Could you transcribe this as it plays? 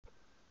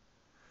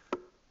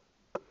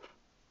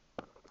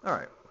All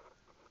right.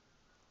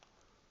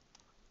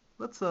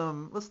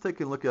 Let's take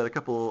a look at a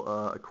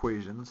couple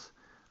equations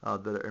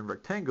that are in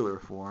rectangular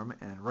form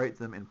and write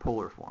them in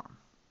polar form.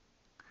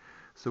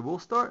 So we'll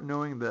start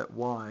knowing that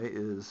y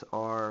is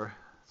r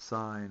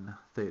sine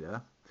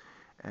theta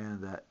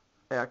and that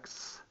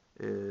x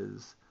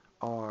is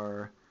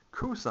r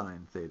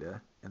cosine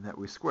theta and that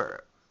we square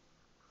it.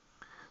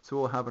 So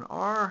we'll have an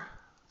r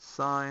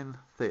sine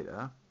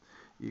theta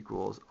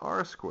equals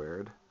r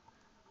squared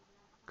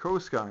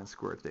cosine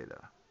squared theta.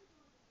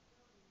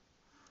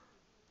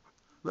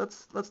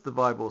 Let's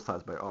divide both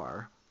sides by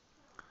r.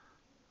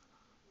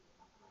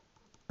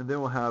 And then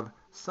we'll have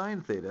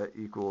sine theta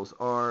equals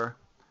r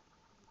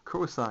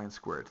cosine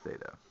squared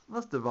theta.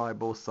 Let's divide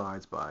both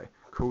sides by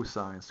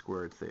cosine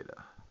squared theta.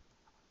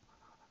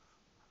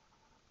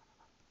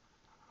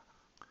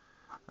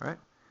 All right.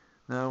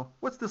 Now,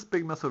 what's this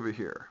big mess over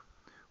here?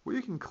 Well,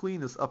 you can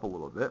clean this up a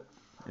little bit,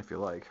 if you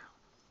like,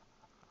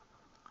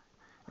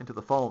 into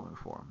the following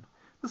form.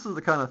 This is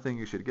the kind of thing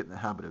you should get in the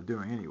habit of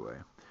doing anyway,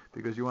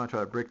 because you want to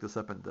try to break this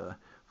up into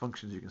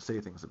functions you can say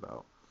things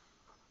about.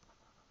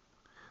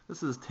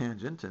 This is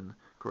tangent, and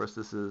of course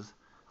this is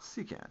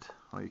secant.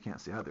 Well, you can't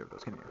see either of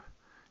those, can you?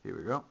 Here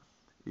we go.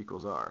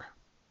 Equals r.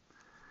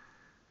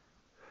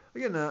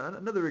 Again,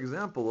 another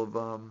example of,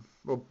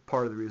 well,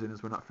 part of the reason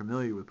is we're not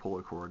familiar with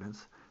polar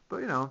coordinates,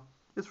 but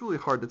it's really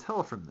hard to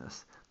tell from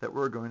this that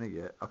we're going to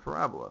get a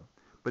parabola.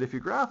 But if you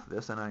graph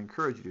this, and I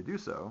encourage you to do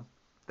so,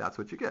 that's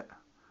what you get.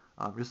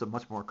 Just a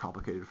much more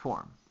complicated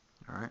form.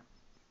 All right.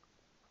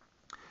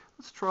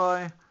 Let's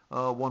try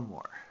one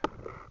more.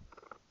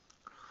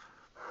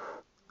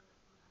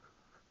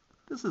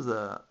 This is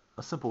a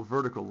simple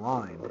vertical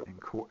line in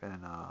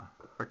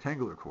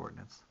rectangular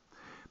coordinates.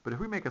 But if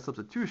we make a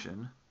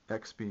substitution,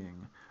 x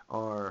being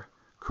r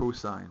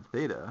cosine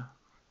theta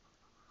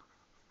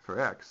for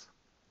x,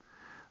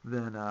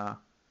 then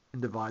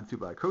and divide through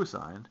by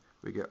cosine,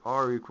 we get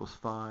r equals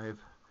 5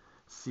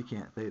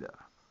 secant theta.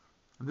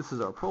 And this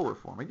is our polar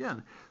form.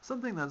 Again,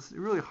 something that's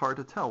really hard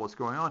to tell what's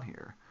going on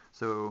here.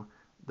 So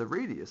the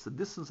radius, the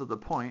distance of the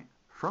point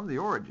from the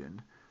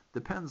origin,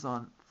 depends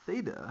on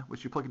theta,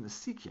 which you plug into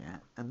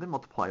secant, and then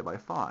multiply by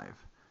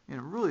 5.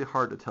 Really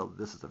hard to tell that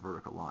this is a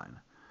vertical line.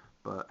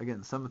 But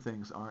again, some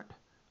things aren't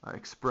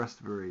expressed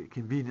very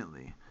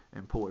conveniently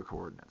in polar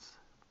coordinates.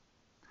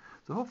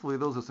 So hopefully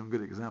those are some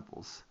good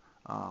examples.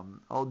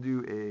 I'll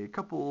do a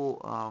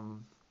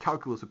couple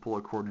calculus with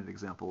polar coordinate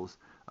examples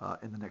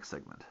in the next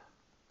segment.